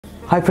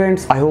Hi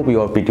friends, I hope you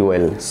are pretty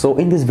well. So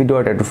in this video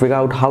I try to figure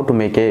out how to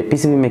make a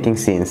PCB making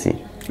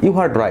CNC. You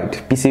heard right,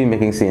 PCB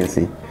making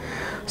CNC.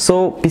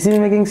 So PCB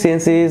making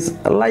CNC is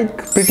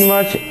like pretty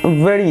much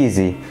very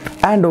easy.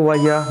 And over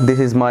here this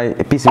is my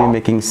PCB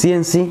making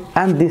CNC,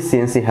 and this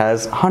CNC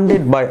has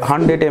 100 by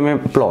 100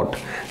 mm plot.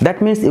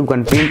 That means you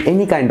can print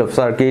any kind of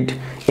circuit,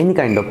 any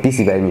kind of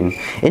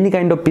PCB, any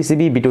kind of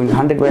PCB between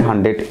 100 by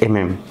 100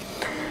 mm.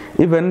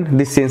 Even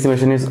this CNC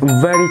machine is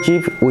very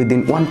cheap,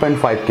 within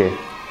 1.5k.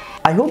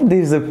 I hope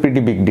this is a pretty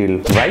big deal,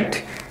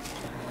 right?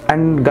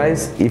 And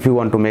guys, if you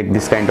want to make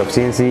this kind of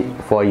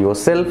CNC for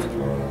yourself,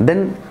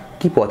 then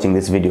keep watching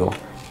this video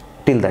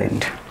till the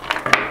end.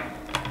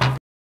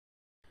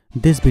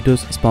 This video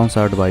is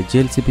sponsored by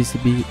JLC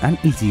PCB and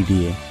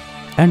EasyEDA,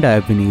 and I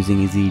have been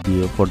using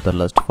EasyEDA for the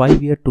last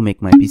 5 years to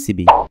make my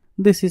PCB.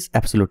 This is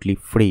absolutely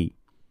free.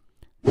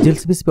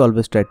 JLC PCB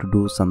always try to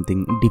do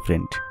something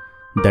different.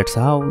 That's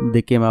how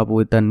they came up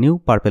with a new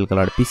purple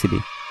colored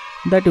PCB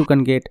that you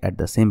can get at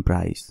the same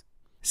price.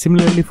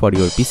 Similarly, for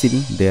your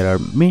PCB, there are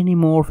many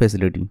more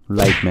facilities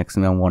like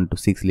maximum 1 to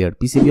 6 layer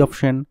PCB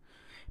option,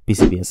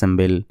 PCB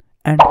assemble,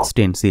 and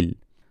stencil.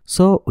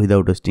 So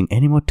without wasting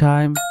any more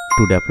time,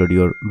 today upload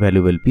your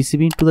valuable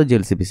PCB to the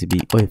JLC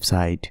PCB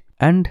website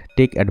and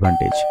take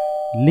advantage.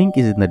 Link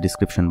is in the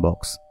description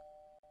box.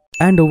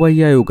 And over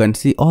here you can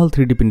see all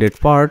 3D printed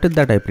part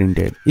that I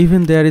printed.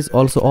 Even there is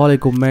also all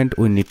equipment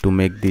we need to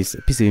make this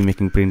PCB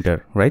making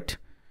printer, right?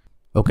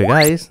 Okay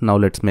guys, now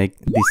let's make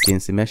this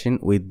CNC machine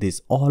with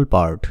this all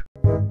part.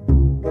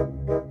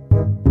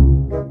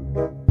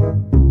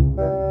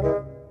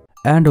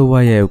 And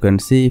over here you can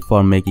see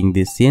for making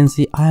this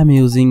CNC I am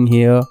using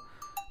here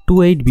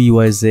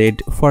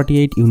 28BYZ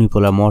 48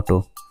 unipolar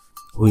motor,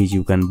 which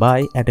you can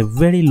buy at a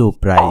very low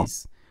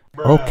price.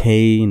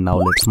 Okay, now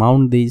let's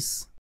mount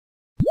this.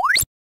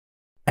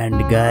 And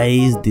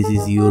guys, this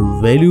is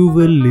your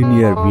valuable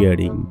linear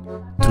bearing,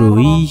 through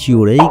which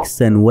your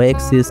X and Y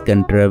axis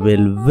can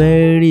travel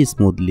very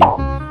smoothly.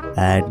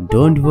 And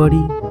don't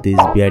worry, this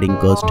bearing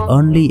cost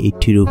only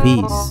 80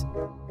 rupees.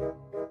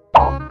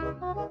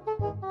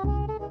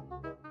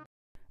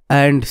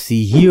 And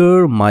see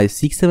here, my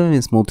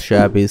 6mm smooth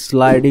shaft is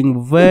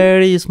sliding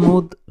very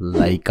smooth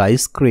like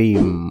ice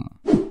cream.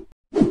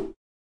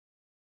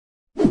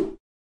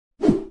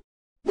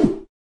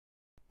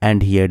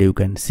 And here you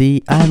can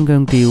see I am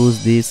going to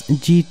use this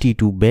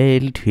GT2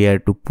 belt here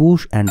to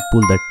push and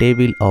pull the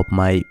table of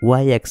my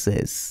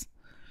Y-axis,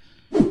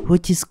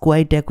 which is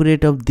quite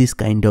accurate of this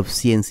kind of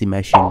CNC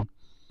machine.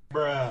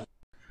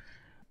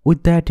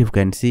 With that you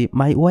can see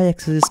my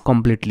Y-axis is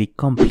completely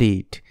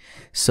complete.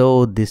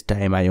 So this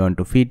time I want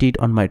to fit it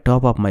on my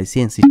top of my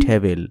CNC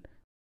table.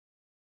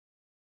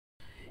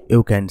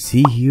 You can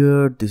see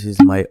here this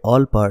is my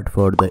all part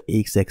for the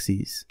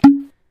X-axis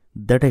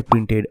that I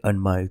printed on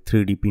my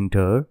 3D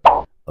printer.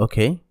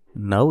 Okay,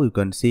 now you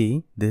can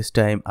see this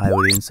time I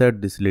will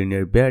insert this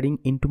linear bearing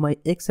into my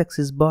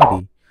X-axis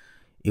body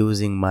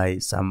using my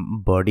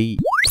some body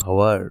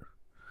power.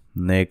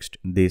 Next,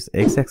 this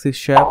X-axis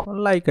shaft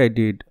like I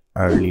did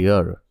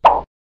earlier.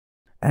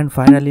 And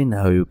finally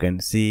now you can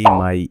see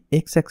my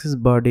X-axis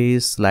body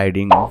is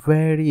sliding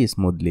very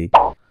smoothly.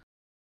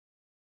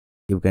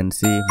 You can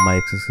see my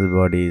X-axis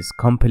body is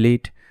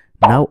complete.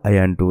 Now I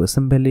want to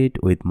assemble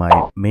it with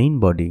my main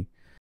body.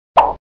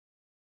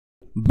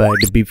 But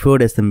before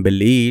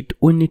assembling it,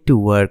 we need to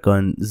work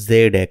on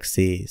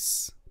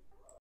Z-axis.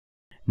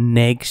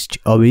 Next,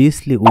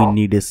 obviously we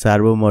need a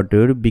servo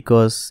motor,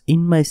 because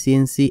in my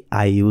CNC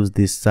I use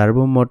this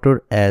servo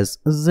motor as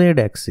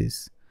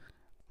Z-axis.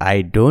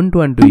 I don't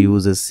want to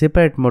use a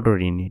separate motor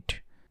in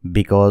it,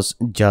 because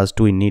just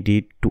we need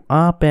it to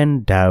up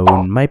and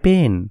down my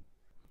pen.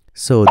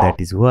 So that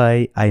is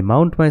why I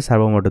mount my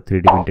servo motor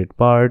 3D printed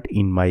part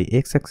in my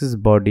X-axis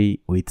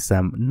body with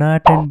some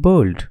nut and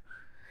bolt.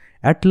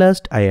 At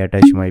last I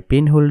attach my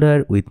pen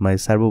holder with my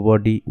servo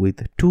body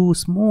with two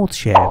smooth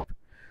shafts.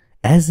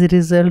 As a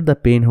result, the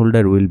pen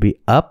holder will be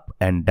up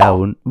and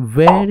down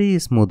very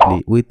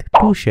smoothly with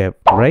two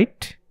shafts,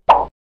 right?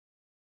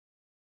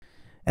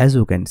 As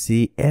you can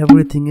see,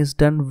 everything is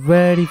done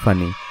very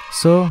funny.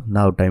 So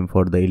now time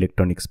for the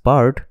electronics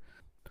part.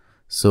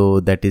 So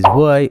that is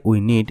why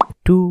we need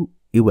two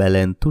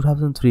ULN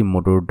 2003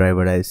 motor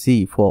driver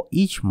IC for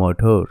each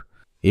motor,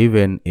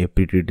 even a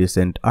pretty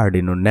decent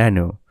Arduino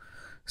Nano.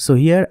 So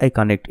here I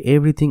connect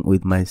everything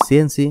with my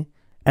CNC,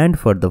 and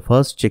for the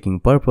first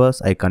checking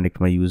purpose I connect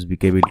my USB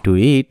cable to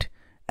it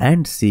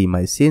and see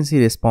my CNC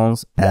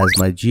response as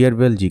my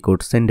GRBL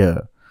G-code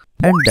sender,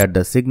 and that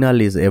the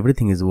signal is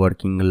everything is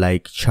working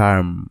like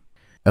charm.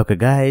 Okay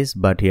guys,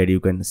 but here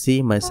you can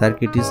see my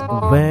circuit is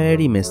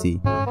very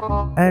messy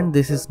and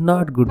this is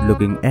not good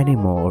looking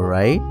anymore,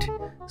 right?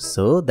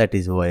 So that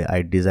is why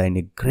I designed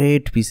a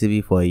great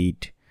PCB for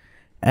it.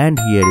 And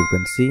here you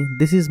can see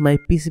this is my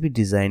PCB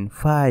design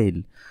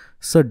file.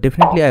 So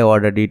definitely I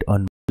ordered it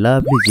on my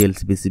lovely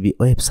JLC PCB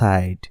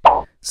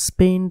website.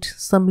 Spent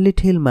some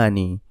little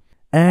money.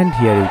 And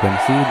here you can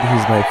see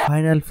this is my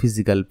final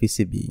physical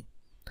PCB.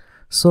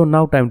 So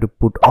now time to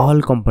put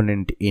all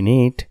component in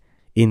it.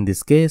 In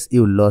this case,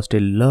 you lost a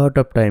lot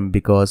of time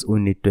because we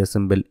need to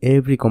assemble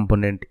every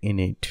component in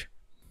it.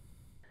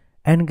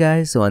 And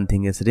guys, one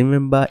thing is,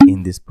 remember,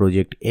 in this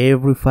project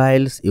every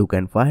files you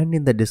can find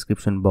in the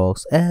description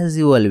box as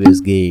you always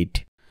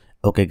get.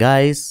 Okay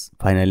guys,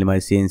 finally my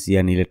CNC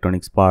and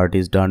electronics part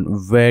is done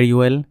very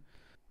well.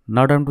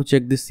 Now time to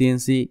check this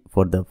CNC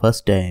for the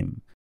first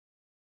time.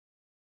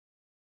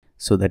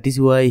 So that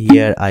is why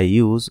here I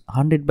use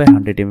 100 by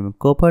 100 mm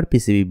copper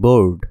PCB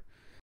board.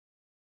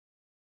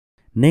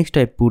 Next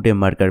I put a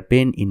marker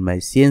pen in my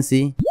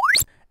CNC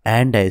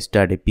and I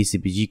start a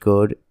PCB G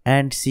code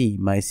and see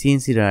my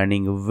CNC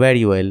running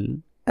very well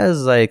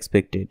as I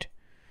expected.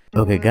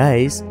 Okay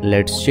guys,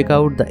 let's check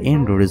out the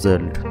end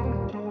result.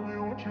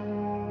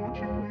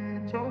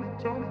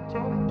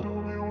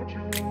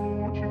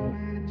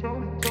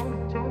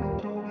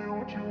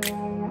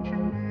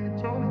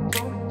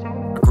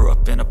 I grew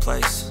up in a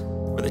place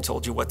where they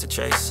told you what to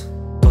chase,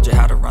 told you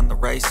how to run the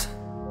race.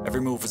 Every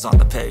move was on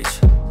the page,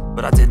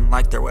 but I didn't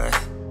like their way.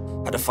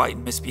 Had to fight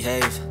and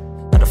misbehave,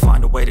 had to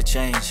find a way to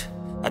change,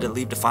 had to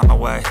leave to find my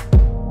way.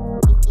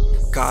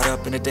 Caught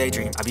up in a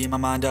daydream, I beat my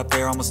mind up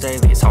there almost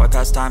daily. It's how I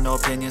pass time, no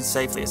opinions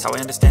safely. It's how I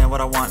understand what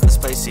I want in this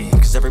place, see.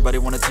 Cause everybody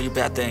wanna tell you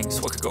bad things,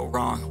 what could go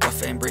wrong, what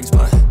fame brings.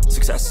 But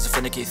success is a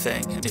finicky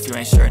thing, and if you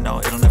ain't sure, no,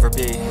 it'll never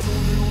be.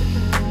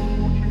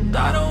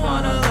 I don't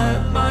wanna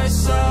let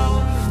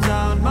myself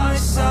down,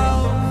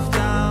 myself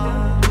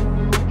down.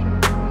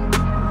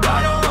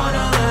 I don't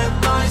wanna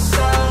let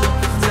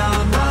myself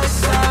down,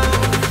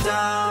 myself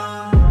down.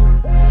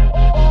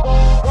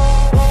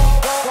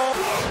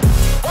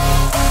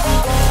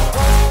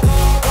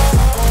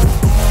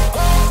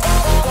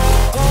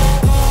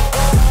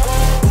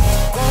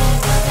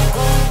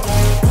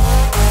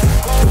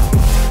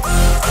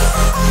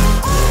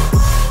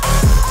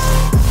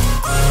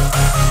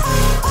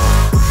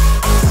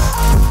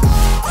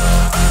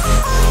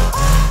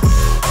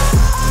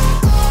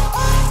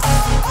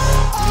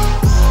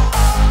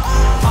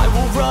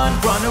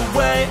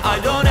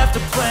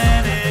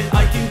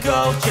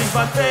 Change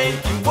my fate,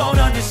 you won't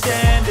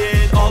understand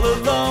it. All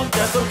alone,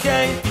 that's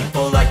okay.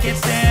 People, I can't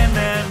stand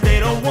them. They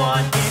don't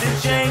want me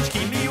to change,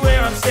 keep me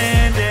where I'm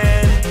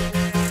standing.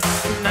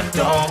 And I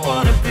don't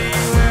wanna be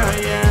where I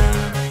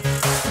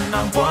am, and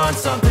I want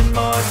something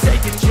more,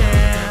 take a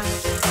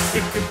chance.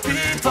 It could be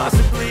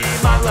possibly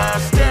my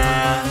last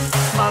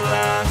dance, my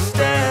last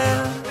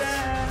dance.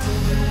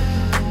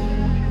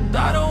 And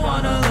I don't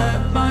wanna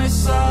let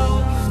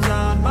myself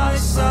down,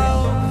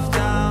 myself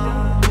down.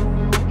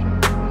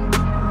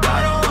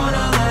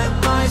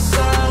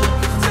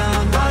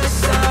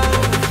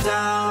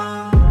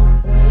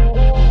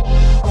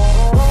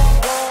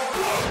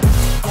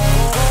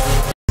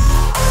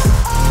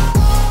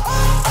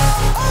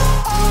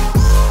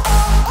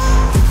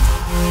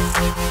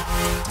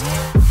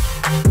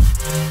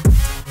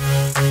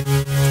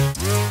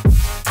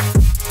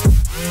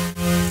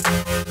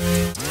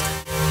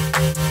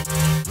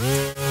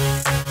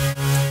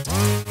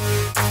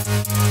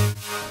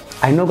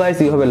 I know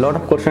guys, you have a lot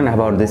of questions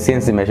about this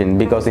CNC machine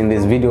because in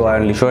this video I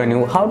only showing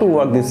you how to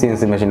work this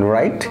CNC machine,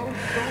 right?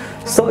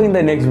 So in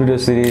the next video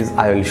series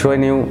I will show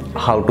you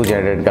how to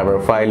generate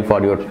Gerber file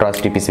for your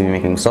trusty PCB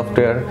making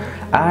software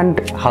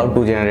and how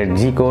to generate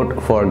G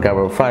code for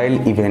Gerber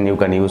file. Even you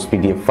can use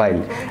PDF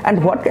file,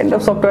 and what kind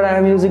of software I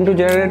am using to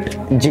generate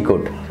G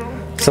code.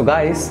 So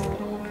guys,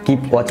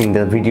 keep watching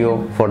the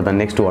video for the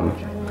next one.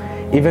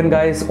 Even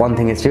guys, one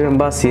thing is,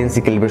 remember,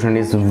 CNC calibration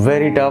is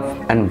very tough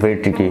and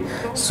very tricky.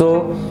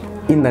 So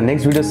in the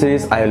next video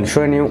series I will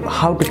show you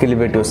how to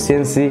calibrate your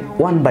CNC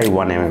 1 by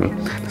 1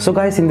 mm. So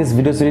guys, in this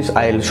video series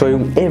I will show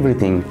you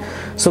everything.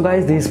 So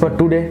guys, this is for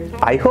today.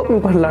 I hope you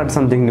can learn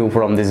something new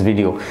from this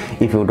video.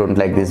 If you don't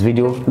like this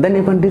video, then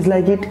you can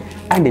dislike it,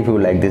 and if you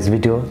like this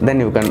video, then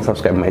you can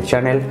subscribe my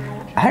channel,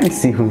 and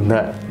see you in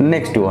the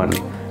next one.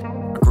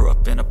 I grew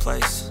up in a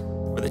place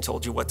where they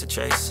told you what to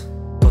chase,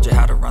 told you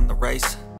how to run the race.